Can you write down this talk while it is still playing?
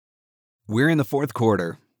We're in the fourth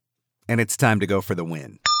quarter, and it's time to go for the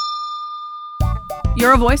win.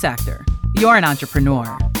 You're a voice actor. You're an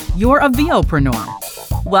entrepreneur. You're a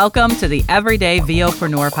VOpreneur. Welcome to the Everyday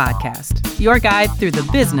VOpreneur podcast, your guide through the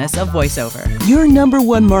business of voiceover. Your number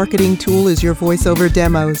one marketing tool is your voiceover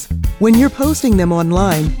demos. When you're posting them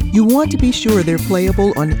online, you want to be sure they're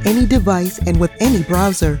playable on any device and with any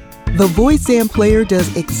browser. The VoiceZam player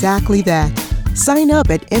does exactly that. Sign up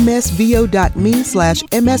at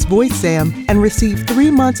msvo.me/msvoicezam and receive 3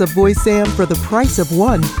 months of VoiceZam for the price of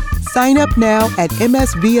one. Sign up now at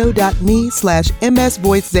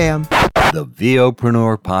msvo.me/msvoicezam. The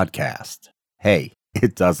VOpreneur Podcast. Hey,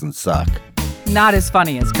 it doesn't suck. Not as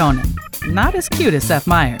funny as Conan. Not as cute as Seth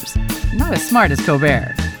Meyers. Not as smart as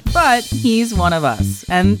Colbert. But he's one of us,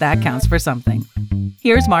 and that counts for something.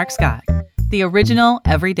 Here's Mark Scott, the original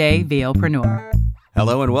Everyday VOpreneur.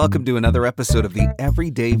 Hello and welcome to another episode of the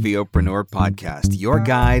Everyday VOpreneur podcast, your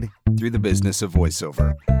guide through the business of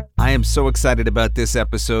voiceover. I am so excited about this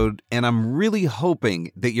episode, and I'm really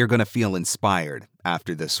hoping that you're going to feel inspired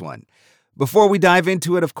after this one. Before we dive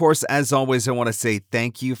into it, of course, as always, I want to say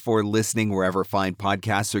thank you for listening wherever fine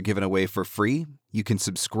podcasts are given away for free. You can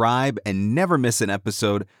subscribe and never miss an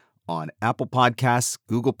episode on Apple Podcasts,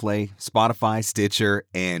 Google Play, Spotify, Stitcher,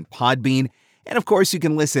 and Podbean. And of course, you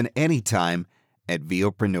can listen anytime at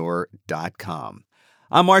VOpreneur.com.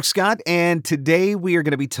 I'm Mark Scott, and today we are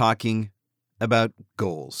going to be talking about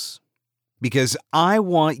goals, because I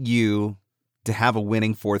want you to have a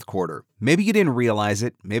winning fourth quarter. Maybe you didn't realize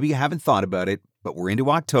it, maybe you haven't thought about it, but we're into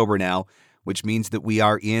October now, which means that we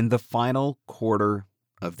are in the final quarter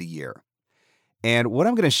of the year. And what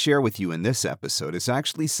I'm going to share with you in this episode is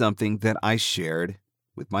actually something that I shared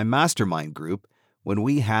with my mastermind group when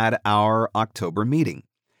we had our October meeting.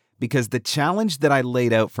 Because the challenge that I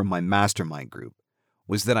laid out for my mastermind group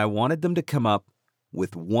was that I wanted them to come up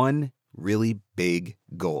with one really big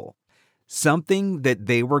goal. Something that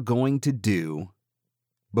they were going to do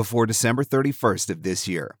before December 31st of this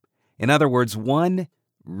year. In other words, one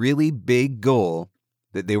really big goal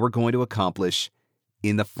that they were going to accomplish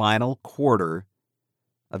in the final quarter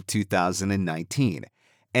of 2019.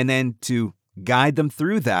 And then to guide them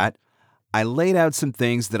through that, I laid out some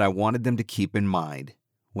things that I wanted them to keep in mind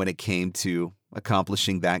when it came to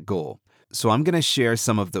accomplishing that goal. So I'm going to share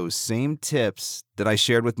some of those same tips that I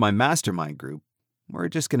shared with my mastermind group. We're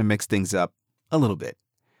just going to mix things up a little bit.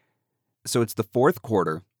 So it's the fourth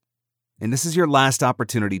quarter, and this is your last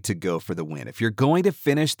opportunity to go for the win. If you're going to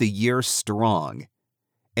finish the year strong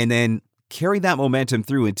and then carry that momentum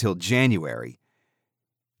through until January,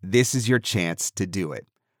 this is your chance to do it.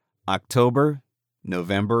 October,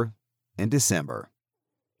 November, and December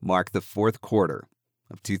mark the fourth quarter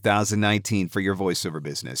of 2019 for your voiceover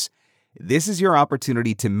business. This is your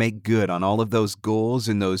opportunity to make good on all of those goals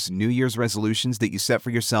and those New Year's resolutions that you set for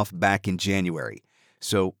yourself back in January.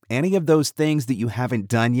 So any of those things that you haven't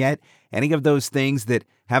done yet, any of those things that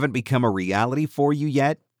haven't become a reality for you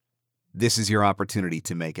yet, this is your opportunity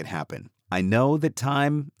to make it happen. I know that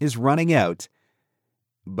time is running out,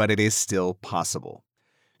 but it is still possible.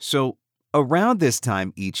 So around this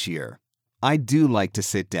time each year, I do like to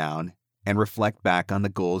sit down and reflect back on the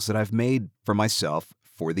goals that I've made for myself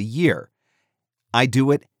for the year. I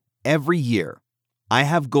do it every year. I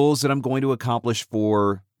have goals that I'm going to accomplish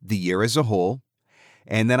for the year as a whole,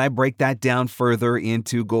 and then I break that down further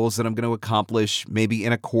into goals that I'm going to accomplish maybe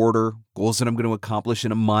in a quarter, goals that I'm going to accomplish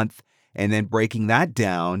in a month, and then breaking that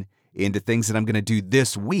down into things that I'm going to do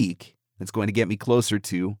this week that's going to get me closer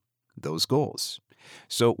to those goals.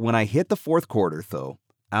 So when I hit the fourth quarter, though,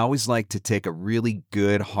 I always like to take a really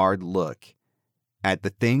good hard look at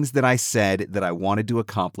the things that I said that I wanted to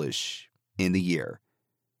accomplish in the year.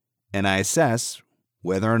 And I assess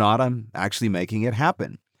whether or not I'm actually making it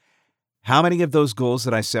happen. How many of those goals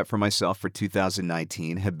that I set for myself for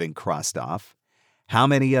 2019 have been crossed off? How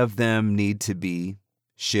many of them need to be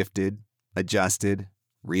shifted, adjusted,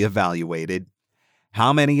 reevaluated?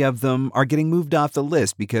 How many of them are getting moved off the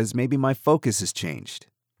list because maybe my focus has changed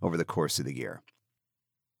over the course of the year?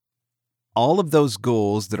 All of those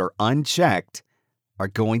goals that are unchecked are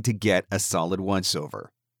going to get a solid once-over.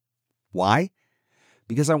 Why?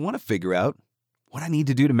 Because I want to figure out what I need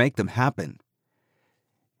to do to make them happen.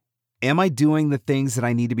 Am I doing the things that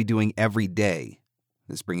I need to be doing every day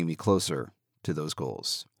that's bringing me closer to those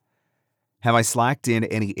goals? Have I slacked in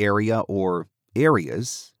any area or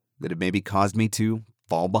areas that have maybe caused me to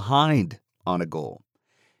fall behind on a goal?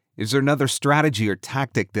 Is there another strategy or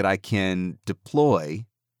tactic that I can deploy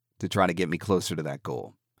to try to get me closer to that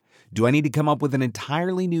goal? Do I need to come up with an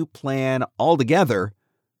entirely new plan altogether,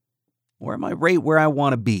 or am I right where I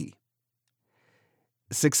want to be?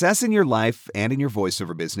 Success in your life and in your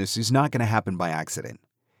voiceover business is not going to happen by accident.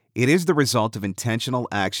 It is the result of intentional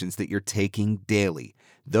actions that you're taking daily.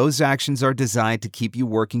 Those actions are designed to keep you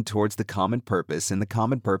working towards the common purpose, and the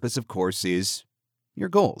common purpose, of course, is your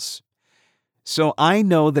goals. So I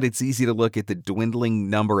know that it's easy to look at the dwindling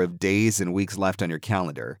number of days and weeks left on your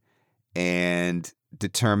calendar and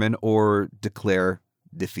determine or declare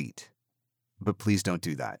defeat. But please don't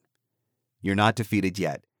do that. You're not defeated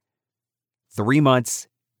yet. 3 months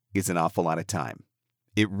is an awful lot of time.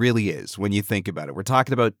 It really is when you think about it. We're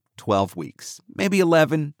talking about 12 weeks, maybe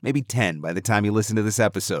 11, maybe 10 by the time you listen to this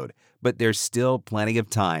episode. But there's still plenty of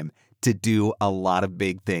time to do a lot of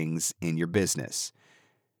big things in your business.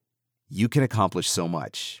 You can accomplish so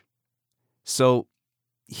much. So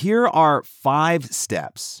here are 5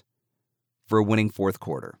 steps for a winning fourth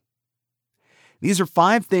quarter. These are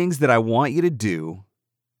 5 things that I want you to do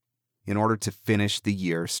in order to finish the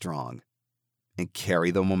year strong and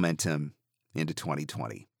carry the momentum into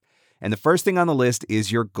 2020. And the first thing on the list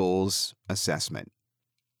is your goals assessment.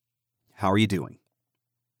 How are you doing?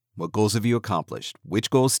 What goals have you accomplished? Which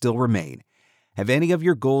goals still remain? Have any of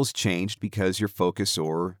your goals changed because your focus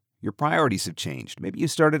or your priorities have changed? Maybe you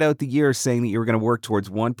started out the year saying that you were going to work towards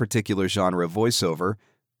one particular genre of voiceover,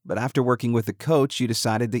 but after working with a coach, you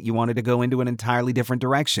decided that you wanted to go into an entirely different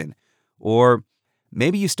direction. Or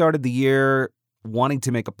maybe you started the year wanting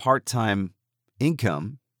to make a part-time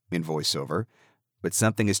income in voiceover, but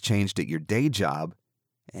something has changed at your day job,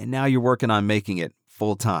 and now you're working on making it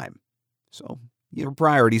full-time. So your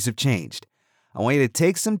priorities have changed. I want you to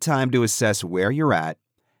take some time to assess where you're at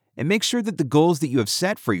and make sure that the goals that you have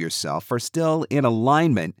set for yourself are still in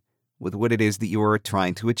alignment with what it is that you are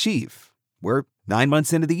trying to achieve. We're 9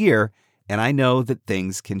 months into the year, and I know that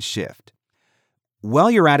things can shift. While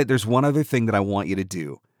you're at it, there's one other thing that I want you to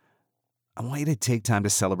do. I want you to take time to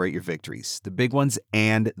celebrate your victories, the big ones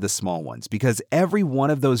and the small ones, because every one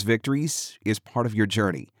of those victories is part of your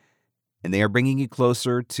journey, and they are bringing you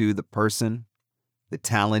closer to the person, the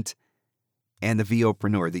talent, and the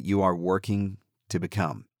VOpreneur that you are working to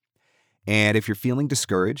become. And if you're feeling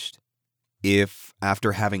discouraged, if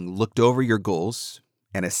after having looked over your goals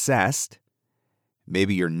and assessed,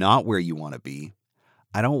 maybe you're not where you want to be,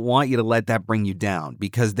 I don't want you to let that bring you down,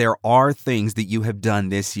 because there are things that you have done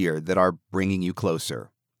this year that are bringing you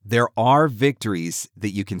closer. There are victories that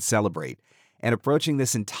you can celebrate. And approaching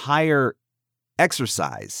this entire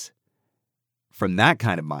exercise from that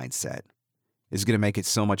kind of mindset is going to make it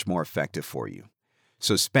so much more effective for you.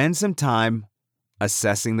 So spend some time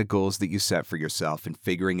assessing the goals that you set for yourself and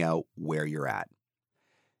figuring out where you're at.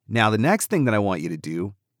 Now, the next thing that I want you to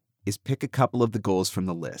do is pick a couple of the goals from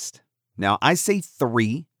the list. Now, I say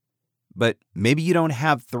 3, but maybe you don't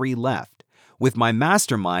have 3 left. With my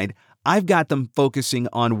mastermind, I've got them focusing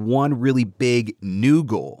on one really big new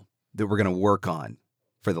goal that we're going to work on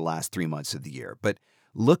for the last 3 months of the year. But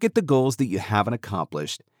look at the goals that you haven't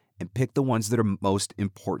accomplished and pick the ones that are most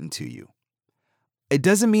important to you. It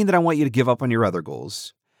doesn't mean that I want you to give up on your other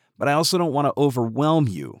goals, but I also don't want to overwhelm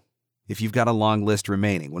you if you've got a long list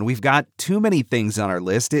remaining. When we've got too many things on our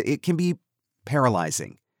list, it can be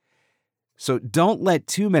paralyzing. So don't let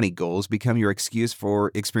too many goals become your excuse for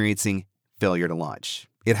experiencing failure to launch.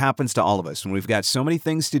 It happens to all of us. When we've got so many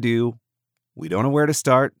things to do, we don't know where to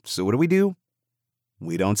start. So what do?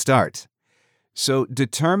 We don't start. So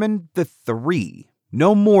determine the 3,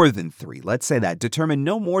 no more than 3. Let's say that. Determine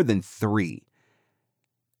no more than 3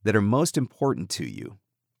 that are most important to you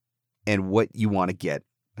and what you want to get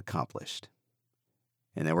accomplished.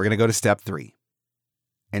 And then we're going to go to step 3.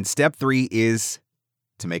 And step 3 is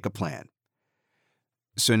to make a plan.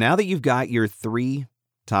 So now that you've got your 3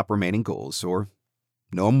 top remaining goals, or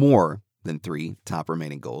no more than 3 top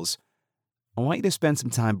remaining goals, I want you to spend some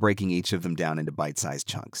time breaking each of them down into bite-sized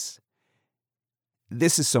chunks.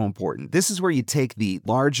 This is so important. This is where you take the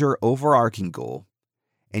larger overarching goal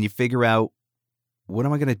and you figure out, what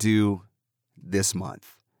am I going to do this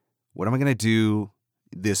month? What am I going to do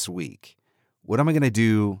this week? What am I going to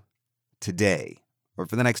do today or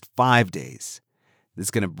for the next 5 days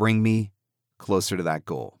that's going to bring me closer to that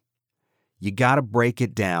goal? You got to break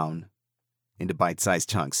it down into bite-sized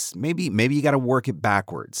chunks. Maybe you got to work it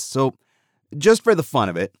backwards. So just for the fun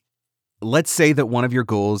of it, let's say that one of your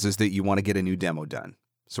goals is that you want to get a new demo done.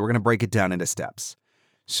 So we're going to break it down into steps.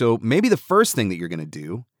 So maybe the first thing that you're going to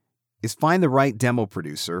do is find the right demo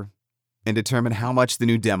producer and determine how much the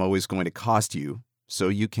new demo is going to cost you so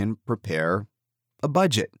you can prepare a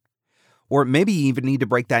budget. Or maybe you even need to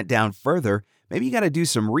break that down further. Maybe you got to do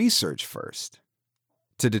some research first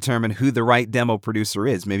to determine who the right demo producer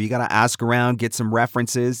is. Maybe you got to ask around, get some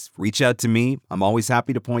references, reach out to me. I'm always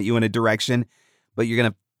happy to point you in a direction. but you're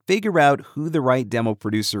going to figure out who the right demo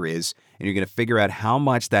producer is, and you're going to figure out how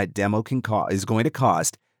much that demo is going to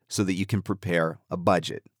cost so that you can prepare a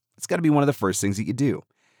budget. It's got to be one of the first things that you do.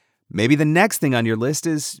 Maybe the next thing on your list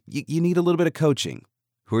is you need a little bit of coaching.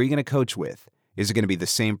 Who are you going to coach with? Is it going to be the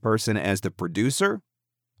same person as the producer?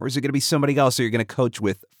 Or is it going to be somebody else that you're going to coach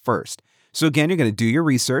with first? So again, you're going to do your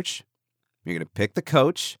research. You're going to pick the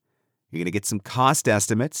coach. You're going to get some cost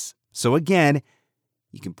estimates. So again,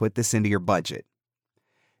 you can put this into your budget.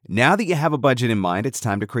 Now that you have a budget in mind, it's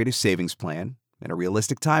time to create a savings plan and a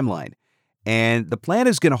realistic timeline. And the plan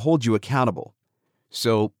is going to hold you accountable.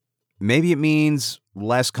 So maybe it means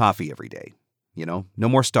less coffee every day. No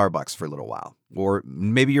more Starbucks for a little while. Or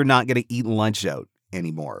maybe you're not going to eat lunch out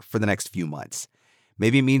anymore for the next few months.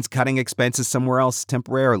 Maybe it means cutting expenses somewhere else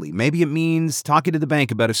temporarily. Maybe it means talking to the bank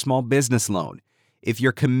about a small business loan. If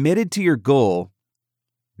you're committed to your goal,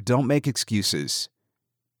 don't make excuses.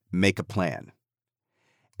 Make a plan.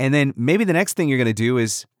 And then maybe the next thing you're going to do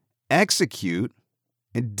is execute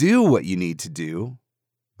and do what you need to do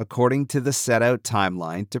according to the set out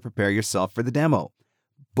timeline to prepare yourself for the demo.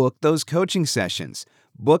 Book those coaching sessions.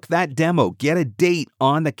 Book that demo. Get a date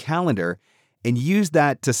on the calendar and use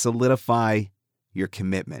that to solidify your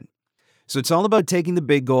commitment. So it's all about taking the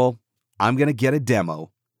big goal, I'm going to get a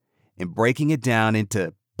demo, and breaking it down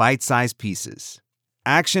into bite-sized pieces.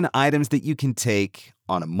 Action items that you can take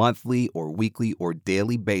on a monthly or weekly or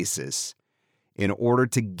daily basis in order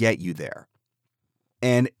to get you there.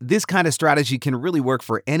 And this kind of strategy can really work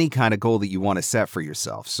for any kind of goal that you want to set for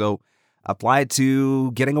yourself. So apply it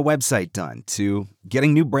to getting a website done, to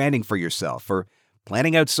getting new branding for yourself, or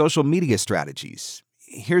planning out social media strategies.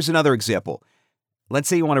 Here's another example. Let's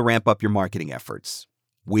say you want to ramp up your marketing efforts.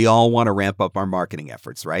 We all want to ramp up our marketing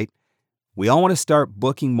efforts, right? We all want to start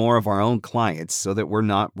booking more of our own clients so that we're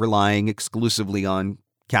not relying exclusively on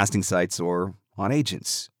casting sites or on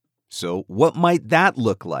agents. So what might that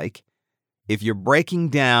look like if you're breaking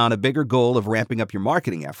down a bigger goal of ramping up your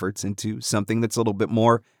marketing efforts into something that's a little bit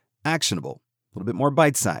more actionable, a little bit more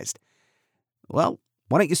bite-sized? Well,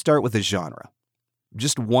 why don't you start with a genre?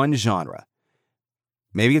 Just one genre.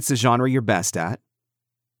 Maybe it's the genre you're best at.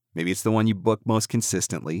 Maybe it's the one you book most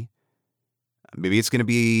consistently. Maybe it's going to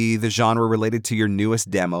be the genre related to your newest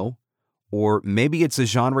demo. Or maybe it's a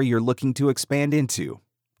genre you're looking to expand into.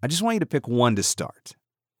 I just want you to pick one to start.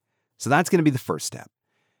 So that's going to be the first step.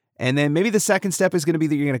 And then maybe the second step is going to be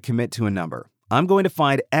that you're going to commit to a number. I'm going to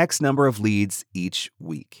find X number of leads each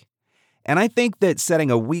week. And I think that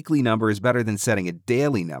setting a weekly number is better than setting a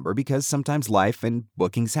daily number because sometimes life and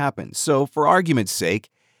bookings happen. So for argument's sake,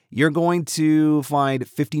 you're going to find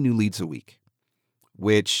 50 new leads a week,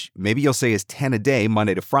 which maybe you'll say is 10 a day,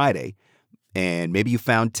 Monday to Friday. And maybe you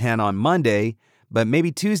found 10 on Monday, but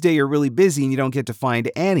maybe Tuesday you're really busy and you don't get to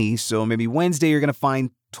find any. So maybe Wednesday you're going to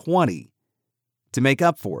find 20 to make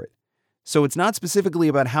up for it. So it's not specifically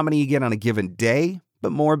about how many you get on a given day,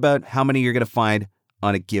 but more about how many you're going to find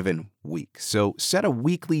on a given week. So set a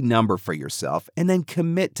weekly number for yourself and then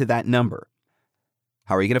commit to that number.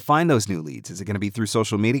 How are you going to find those new leads? Is it going to be through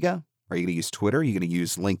social media? Are you going to use Twitter? Are you going to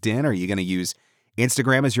use LinkedIn? Are you going to use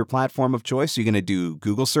Instagram as your platform of choice? Are you going to do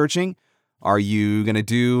Google searching? Are you going to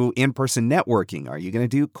do in-person networking? Are you going to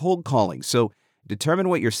do cold calling? So determine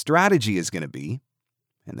what your strategy is going to be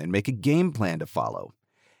and then make a game plan to follow.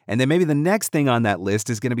 And then maybe the next thing on that list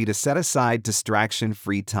is going to be to set aside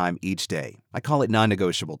distraction-free time each day. I call it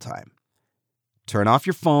non-negotiable time. Turn off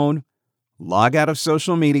your phone, log out of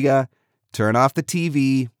social media, turn off the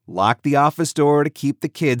TV, lock the office door to keep the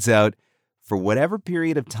kids out. For whatever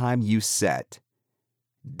period of time you set,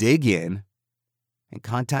 dig in and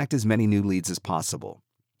contact as many new leads as possible.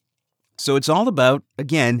 So it's all about,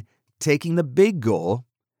 again, taking the big goal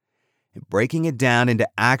and breaking it down into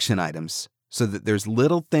action items so that there's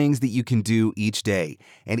little things that you can do each day.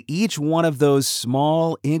 And each one of those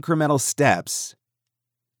small incremental steps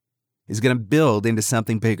is going to build into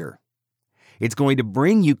something bigger. It's going to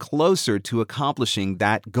bring you closer to accomplishing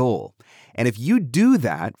that goal. And if you do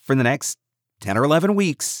that for the next 10 or 11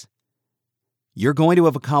 weeks, you're going to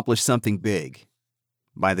have accomplished something big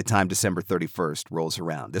by the time December 31st rolls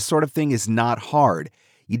around. This sort of thing is not hard.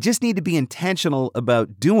 You just need to be intentional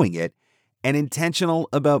about doing it and intentional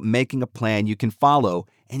about making a plan you can follow,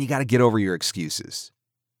 and you got to get over your excuses.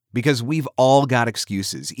 Because we've all got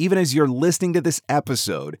excuses. Even as you're listening to this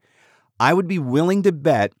episode, I would be willing to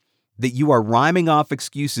bet that you are rhyming off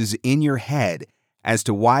excuses in your head as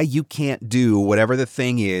to why you can't do whatever the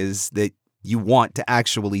thing is that you want to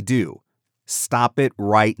actually do. Stop it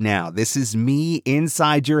right now. This is me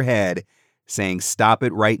inside your head saying, stop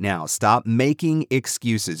it right now. Stop making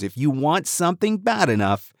excuses. If you want something bad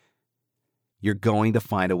enough, you're going to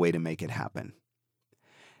find a way to make it happen.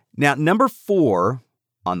 Now, number 4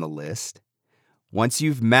 on the list, once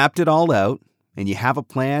you've mapped it all out and you have a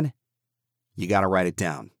plan, you got to write it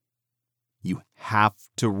down. You have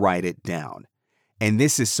to write it down. And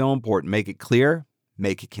this is so important. Make it clear,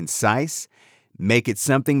 make it concise, make it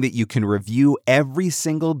something that you can review every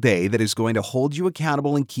single day that is going to hold you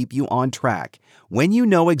accountable and keep you on track. When you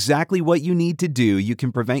know exactly what you need to do, you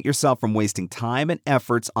can prevent yourself from wasting time and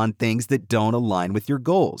efforts on things that don't align with your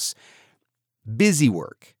goals. Busy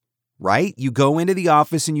work, right? You go into the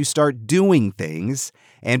office and you start doing things,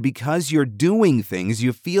 and because you're doing things,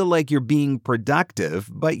 you feel like you're being productive,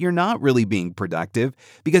 but you're not really being productive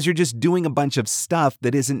because you're just doing a bunch of stuff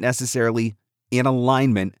that isn't necessarily in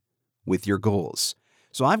alignment with your goals.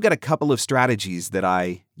 So I've got a couple of strategies that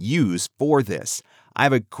I use for this. I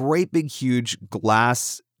have a great big huge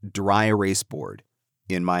glass dry erase board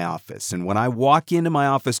in my office. And when I walk into my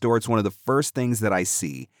office door, it's one of the first things that I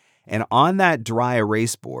see. And on that dry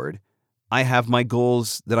erase board, I have my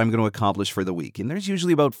goals that I'm going to accomplish for the week. And there's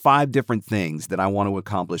usually about 5 different things that I want to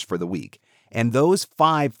accomplish for the week. And those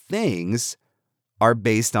 5 things are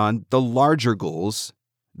based on the larger goals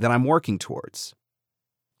that I'm working towards.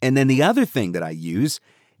 And then the other thing that I use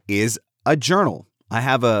is a journal. I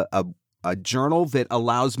have a journal that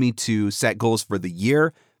allows me to set goals for the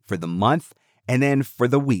year, for the month, and then for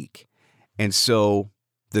the week. And so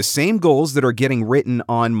the same goals that are getting written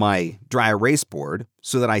on my dry erase board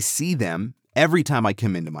so that I see them every time I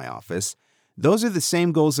come into my office, those are the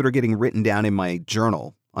same goals that are getting written down in my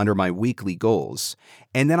journal under my weekly goals.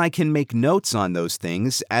 And then I can make notes on those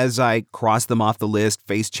things as I cross them off the list,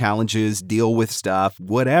 face challenges, deal with stuff,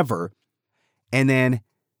 whatever. And then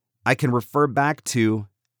I can refer back to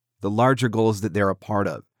the larger goals that they're a part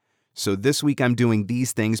of. So this week I'm doing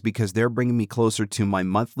these things because they're bringing me closer to my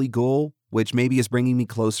monthly goal, which maybe is bringing me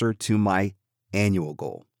closer to my annual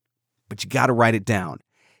goal. But you got to write it down.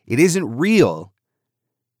 It isn't real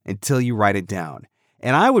until you write it down.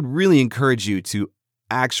 And I would really encourage you to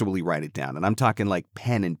actually write it down. And I'm talking like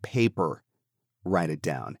pen and paper, write it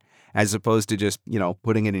down, as opposed to just,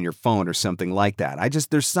 putting it in your phone or something like that.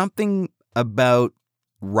 There's something about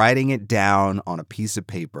writing it down on a piece of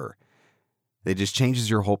paper that just changes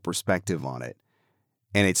your whole perspective on it.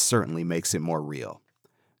 And it certainly makes it more real.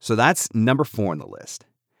 So that's number 4 on the list.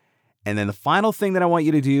 And then the final thing that I want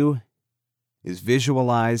you to do is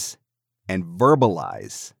visualize and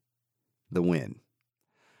verbalize the win.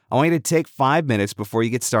 I want you to take 5 minutes before you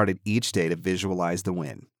get started each day to visualize the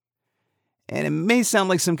win. And it may sound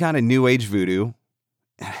like some kind of new age voodoo,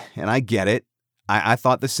 and I get it. I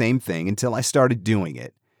thought the same thing until I started doing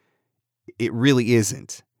it. It really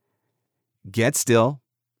isn't. Get still,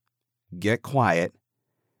 get quiet,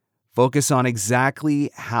 focus on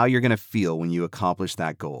exactly how you're going to feel when you accomplish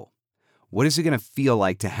that goal. What is it going to feel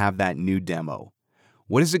like to have that new demo?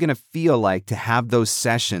 What is it going to feel like to have those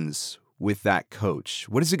sessions with that coach?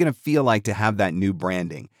 What is it going to feel like to have that new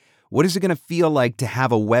branding? What is it going to feel like to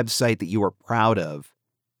have a website that you are proud of,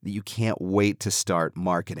 that you can't wait to start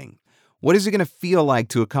marketing? What is it going to feel like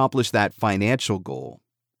to accomplish that financial goal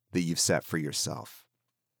that you've set for yourself?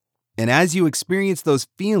 And as you experience those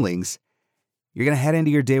feelings, you're going to head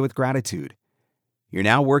into your day with gratitude. You're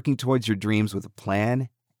now working towards your dreams with a plan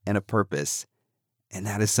and a purpose, and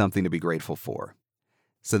that is something to be grateful for.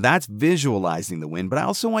 So that's visualizing the win, but I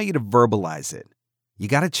also want you to verbalize it. You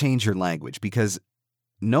got to change your language because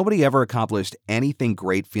nobody ever accomplished anything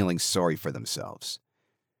great feeling sorry for themselves.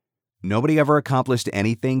 Nobody ever accomplished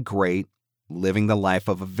anything great living the life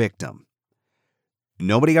of a victim.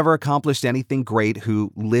 Nobody ever accomplished anything great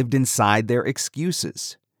who lived inside their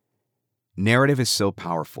excuses. Narrative is so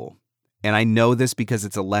powerful, and I know this because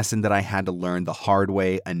it's a lesson that I had to learn the hard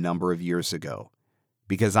way a number of years ago,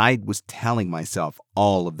 because I was telling myself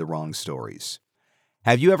all of the wrong stories.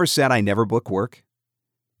 Have you ever said, I never book work?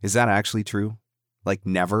 Is that actually true? Like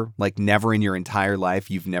never in your entire life,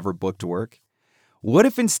 you've never booked work? What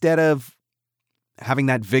if instead of having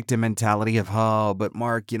that victim mentality of, oh, but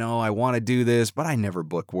Mark, I want to do this, but I never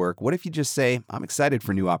book work. What if you just say, I'm excited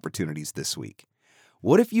for new opportunities this week?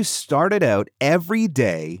 What if you started out every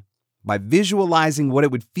day by visualizing what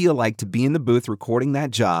it would feel like to be in the booth recording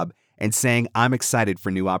that job and saying, I'm excited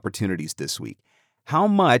for new opportunities this week? How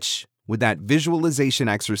much would that visualization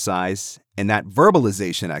exercise and that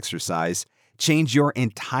verbalization exercise change your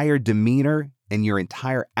entire demeanor and your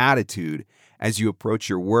entire attitude as you approach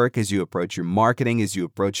your work, as you approach your marketing, as you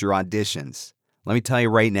approach your auditions? Let me tell you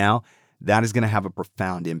right now, that is going to have a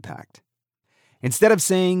profound impact. Instead of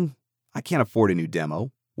saying, I can't afford a new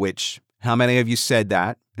demo, which how many of you said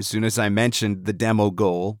that as soon as I mentioned the demo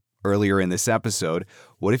goal earlier in this episode?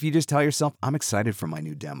 What if you just tell yourself, I'm excited for my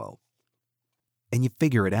new demo? And you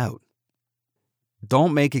figure it out.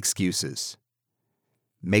 Don't make excuses.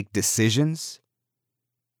 Make decisions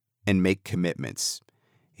and make commitments.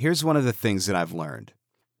 Here's one of the things that I've learned.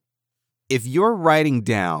 If you're writing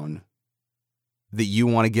down that you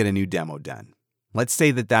want to get a new demo done, let's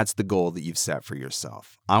say that that's the goal that you've set for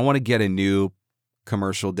yourself. I want to get a new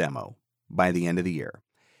commercial demo by the end of the year.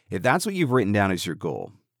 If that's what you've written down as your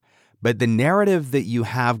goal, but the narrative that you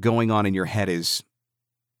have going on in your head is,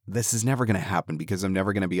 this is never going to happen because I'm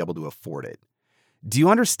never going to be able to afford it. Do you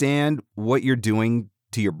understand what you're doing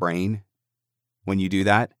to your brain when you do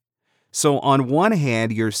that? So on one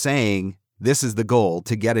hand, you're saying this is the goal,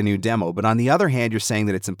 to get a new demo, but on the other hand, you're saying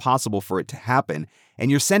that it's impossible for it to happen, and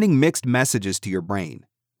you're sending mixed messages to your brain.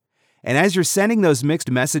 And as you're sending those mixed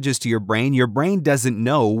messages to your brain doesn't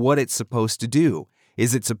know what it's supposed to do.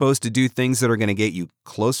 Is it supposed to do things that are going to get you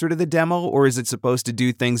closer to the demo, or is it supposed to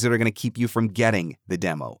do things that are going to keep you from getting the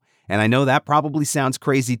demo? And I know that probably sounds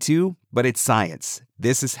crazy too, but it's science.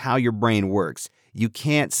 This is how your brain works. You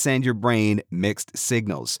can't send your brain mixed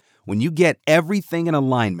signals. When you get everything in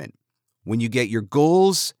alignment, when you get your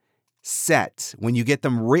goals set, when you get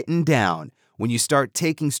them written down, when you start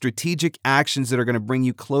taking strategic actions that are going to bring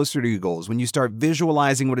you closer to your goals, when you start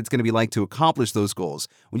visualizing what it's going to be like to accomplish those goals,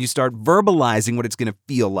 when you start verbalizing what it's going to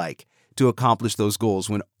feel like to accomplish those goals,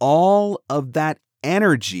 when all of that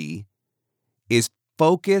energy is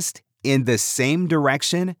focused in the same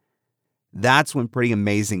direction, that's when pretty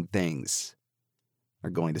amazing things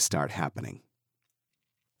are going to start happening.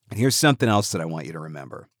 And here's something else that I want you to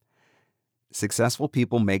remember. Successful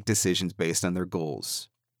people make decisions based on their goals,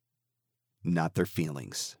 not their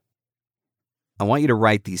feelings. I want you to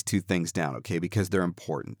write these two things down, okay, because they're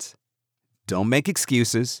important. Don't make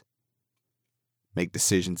excuses. Make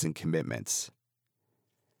decisions and commitments.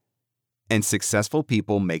 And successful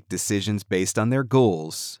people make decisions based on their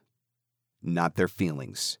goals, not their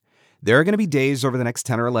feelings. There are going to be days over the next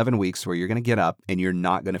 10 or 11 weeks where you're going to get up and you're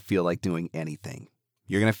not going to feel like doing anything.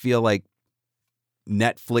 You're going to feel like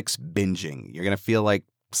Netflix binging. You're going to feel like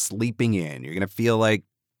sleeping in. You're going to feel like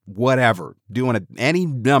whatever, doing any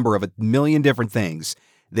number of a million different things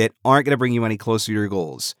that aren't going to bring you any closer to your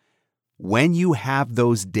goals. When you have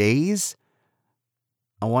those days,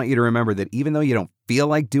 I want you to remember that even though you don't feel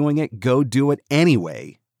like doing it, go do it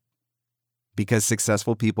anyway. Because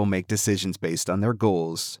successful people make decisions based on their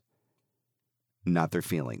goals, not their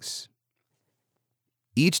feelings.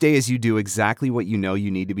 Each day as you do exactly what you know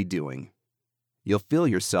you need to be doing, you'll feel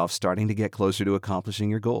yourself starting to get closer to accomplishing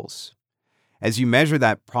your goals. As you measure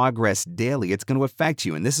that progress daily, it's going to affect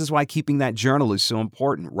you. And this is why keeping that journal is so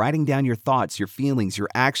important. Writing down your thoughts, your feelings, your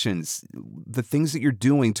actions, the things that you're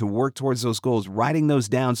doing to work towards those goals, writing those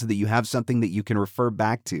down so that you have something that you can refer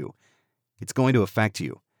back to. It's going to affect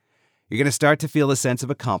you. You're going to start to feel a sense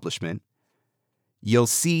of accomplishment. You'll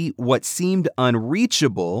see what seemed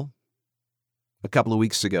unreachable a couple of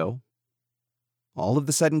weeks ago, all of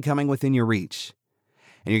a sudden coming within your reach.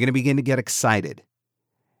 And you're going to begin to get excited.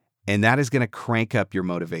 And that is going to crank up your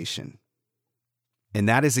motivation. And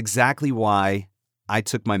that is exactly why I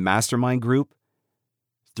took my mastermind group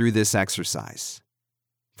through this exercise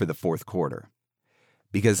for the fourth quarter.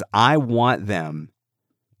 Because I want them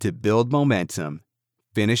to build momentum,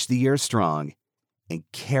 finish the year strong, and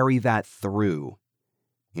carry that through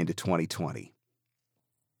into 2020.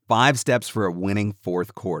 5 steps for a winning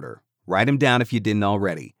fourth quarter. Write them down if you didn't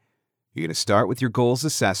already. You're going to start with your goals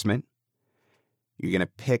assessment. You're going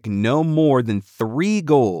to pick no more than 3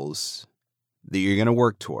 goals that you're going to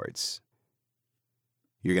work towards.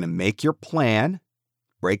 You're going to make your plan,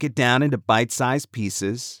 break it down into bite-sized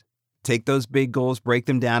pieces. Take those big goals, break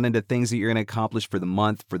them down into things that you're going to accomplish for the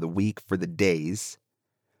month, for the week, for the days.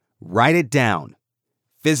 Write it down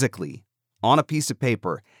physically on a piece of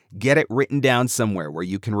paper. Get it written down somewhere where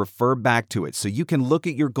you can refer back to it so you can look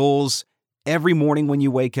at your goals every morning when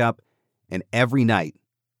you wake up and every night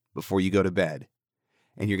before you go to bed.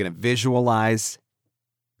 And you're going to visualize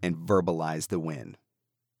and verbalize the win.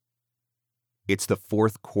 It's the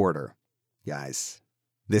fourth quarter, guys.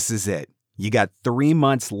 This is it. You got 3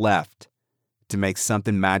 months left to make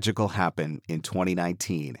something magical happen in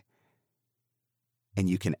 2019. And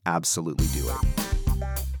you can absolutely do it.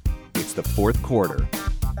 It's the fourth quarter,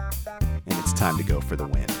 and it's time to go for the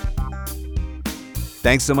win.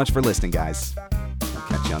 Thanks so much for listening, guys. I'll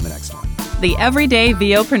catch you on the next one. The Everyday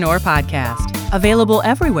VOpreneur Podcast. Available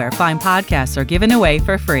everywhere fine podcasts are given away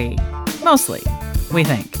for free. Mostly, we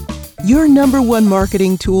think. Your number one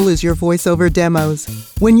marketing tool is your voiceover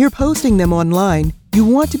demos. When you're posting them online, you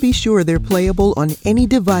want to be sure they're playable on any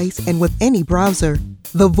device and with any browser.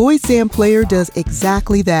 The VoiceZam player does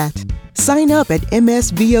exactly that. Sign up at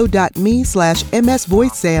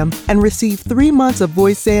msvo.me/msvoicezam and receive 3 months of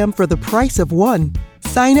VoiceZam for the price of 1.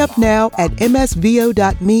 Sign up now at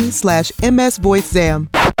msvo.me/msvoicezam.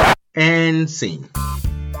 And scene.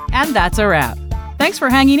 And that's a wrap. Thanks for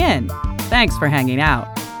hanging in. Thanks for hanging out.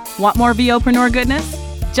 Want more VOpreneur goodness?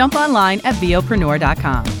 Jump online at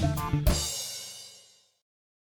VOpreneur.com.